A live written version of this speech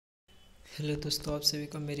Hello दोस्तों, आप सभी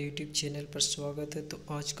का मेरे यूट्यूब चैनल पर स्वागत है। तो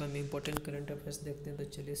आज का हम इम्पोर्टेंट करंट अफेयर्स देखते हैं। तो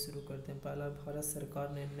चलिए शुरू करते हैं। पहला, भारत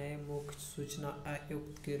सरकार ने नए मुख्य सूचना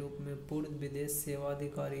आयुक्त के रूप में पूर्व विदेश सेवा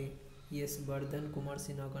अधिकारी एस वर्धन कुमार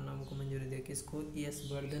सिन्हा का नाम को मंजूरी दी। किसको? एस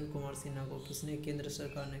वर्धन कुमार सिन्हा को। किसने? केंद्र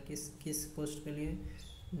सरकार ने। किस पोस्ट के लिए?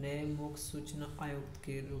 नए मुख्य सूचना आयुक्त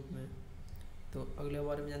के रूप में। तो अगले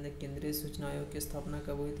बारे में जानते हैं, केंद्रीय सूचना आयोग की स्थापना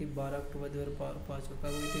कब हुई थी? 12 अक्टूबर 2005 को।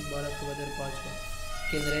 कब हुई थी? 12 अक्टूबर 2005 को।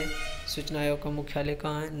 केंद्रीय सूचना आयोग का मुख्यालय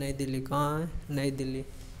कहाँ है? नई दिल्ली। कहाँ है? नई दिल्ली।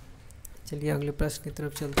 चलिए अगले प्रश्न की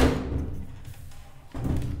तरफ चलते हैं।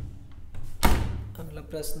 अगला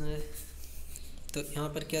प्रश्न है, तो यहाँ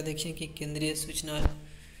पर क्या देखिए कि केंद्रीय सूचना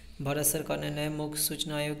भारत सरकार ने नए मुख्य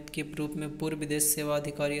सूचना आयुक्त के रूप में पूर्व विदेश सेवा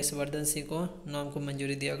अधिकारी एस वर्धन सिंह को नाम को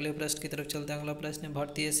मंजूरी दी। अगले प्रश्न की तरफ चलते हैं। अगला प्रश्न है,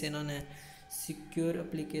 भारतीय सेना ने secure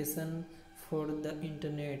application for the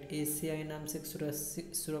internet ACI नाम से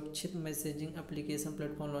सुरक्षित मैसेजिंग एप्लीकेशन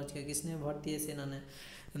प्लेटफॉर्म लॉन्च किया। किसने? भारतीय सेना ने।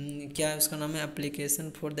 क्या है उसका नाम? है एप्लीकेशन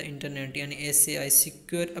फॉर द इंटरनेट यानी एसीआई,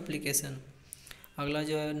 सिक्योर एप्लीकेशन। अगला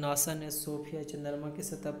जो है, नासा ने सोफिया चंद्रमा की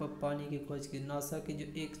सतह पर पानी की खोज की। नासा की जो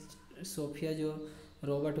एक सोफिया जो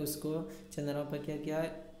रोबोट उसको चंद्रमा पर क्या किया है?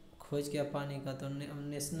 खोज किया पानी का। तो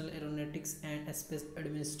national aeronautics and space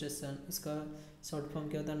administration, इसका शॉर्ट फॉर्म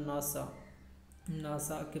क्या होता है? नासा।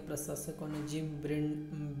 नासा के प्रशासकों ने जिम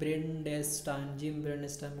ब्रेंडेस्टाइन।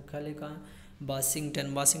 मुख्यालय का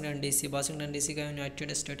वाशिंगटन डीसी का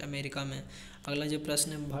यूनाइटेड स्टेट अमेरिका में। अगला जो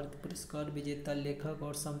प्रश्न है, भारत पुरस्कार विजेता लेखक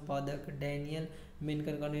और संपादक डैनियल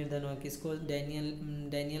मेनकर का निधन हुआ। किसको?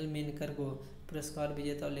 डैनियल मेनकर को पुरस्कार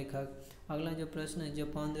विजेता लेखक। अगला जो प्रश्न है,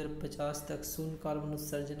 जापान 2050 तक शून्य कार्बन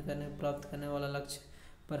उत्सर्जन प्राप्त करने वाला लक्ष्य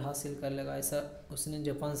पर हासिल कर लेगा, ऐसा उसने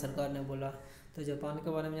जापान सरकार ने बोला। तो जापान के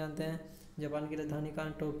बारे में जानते हैं। जापान की राजधानी का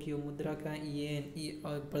टोक्यो, मुद्रा का येन,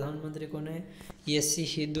 और प्रधानमंत्री कौन है?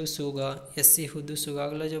 Yoshihide Suga.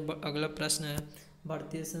 अगला प्रश्न है,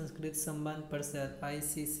 भारतीय संस्कृत संबंध परिषद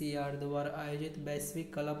ICCR द्वारा आयोजित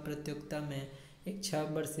वैश्विक कला प्रतियोगिता में एक 6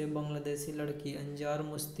 वर्षीय बांग्लादेशी लड़की अंजार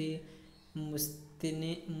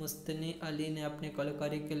मुस्तनी अली ने अपनी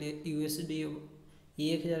कलाकारी के लिए USD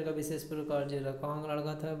 1000 का विशेष पुरस्कार जीता। कहाँ का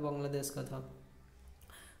लड़का था? बांग्लादेश का था।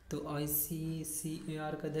 तो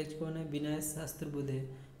ICCR का अध्यक्ष कौन है? विनय सहस्त्रबुद्धे।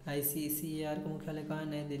 ICCR का मुख्यालय कहाँ है?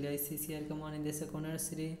 नई दिल्ली। ICCR का महानिदेशक कौन है?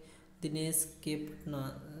 श्री दिनेश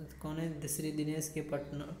के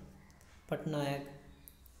पटनायक।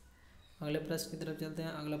 अगले प्रश्न की तरफ चलते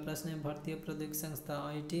हैं। अगला प्रश्न है, भारतीय प्रौद्योगिकी संस्था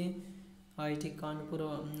IIT कानपुर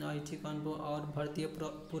और भारतीय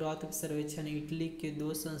पुरातत्व सर्वेक्षण इटली के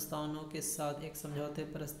 2 संस्थानों के साथ एक समझौते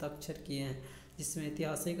पर हस्ताक्षर किए हैं, जिसमें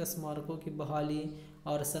ऐतिहासिक स्मारकों की बहाली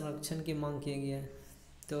और संरक्षण की मांग की गई है।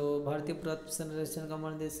 तो भारतीय पुरातत्व सर्वेक्षण का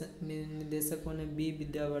निदेशक कौन है? B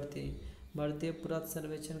विद्यावर्ती। भारतीय पुरातत्व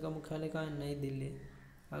सर्वेक्षण का मुख्यालय कहाँ है? नई दिल्ली।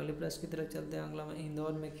 अगले प्रश्न की तरफ चलते हैं। अगला में,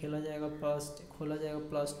 इंदौर में खोला जाएगा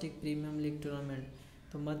प्लास्टिक प्रीमियम लीग टूर्नामेंट।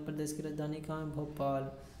 तो मध्य प्रदेश की राजधानी कहाँ है? भोपाल।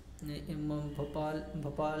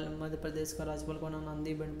 मध्य प्रदेश का राज्यपाल कौन है?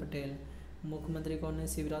 आनंदीबेन पटेल। मुख्यमंत्री कौन है?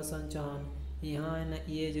 शिवराज सिंह चौहान। यहाँ है ना,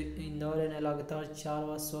 ये जो इंदौर है ना, लगातार 4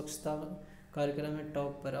 बार स्वच्छता कार्यक्रम में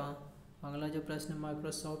टॉप पर आ। अगला जो प्रश्न,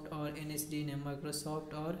 माइक्रोसॉफ्ट और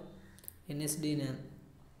NSD ने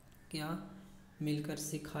क्या मिलकर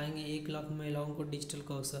सिखाएंगे 1 लाख महिलाओं को डिजिटल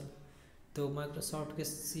कौशल। तो माइक्रोसॉफ्ट के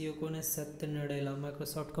CEO कौन है? सत्य नडेला।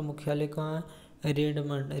 माइक्रोसॉफ्ट का मुख्यालय कहाँ है?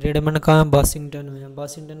 रेडमंड कहाँ है? वाशिंगटन में।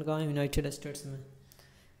 वाशिंगटन कहाँ है? यूनाइटेड स्टेट्स में।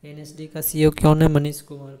 NSD का CEO कौन है? मनीष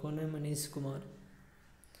कुमार।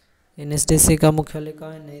 NSDC का मुख्यालय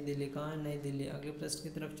कहाँ है? नई दिल्ली। कहाँ है? नई दिल्ली। अगले प्रश्न की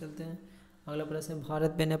तरफ चलते हैं। अगला प्रश्न,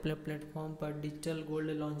 भारत पे ने अपने प्लेटफॉर्म पर डिजिटल गोल्ड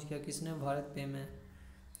लॉन्च किया। किसने? भारत पे में।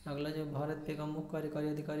 अगला जो भारत पे का मुख्य कार्यकारी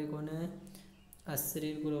अधिकारी कौन है?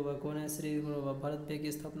 अश्रीर गुरोवर। भारत पे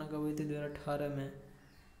की स्थापना कब हुई थी? 2018 में।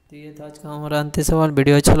 तो ये था आज का हमारा अंतिम सवाल।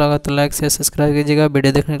 वीडियो अच्छा लगा तो लाइक से सब्सक्राइब कीजिएगा।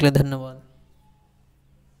 वीडियो देखने के लिए धन्यवाद।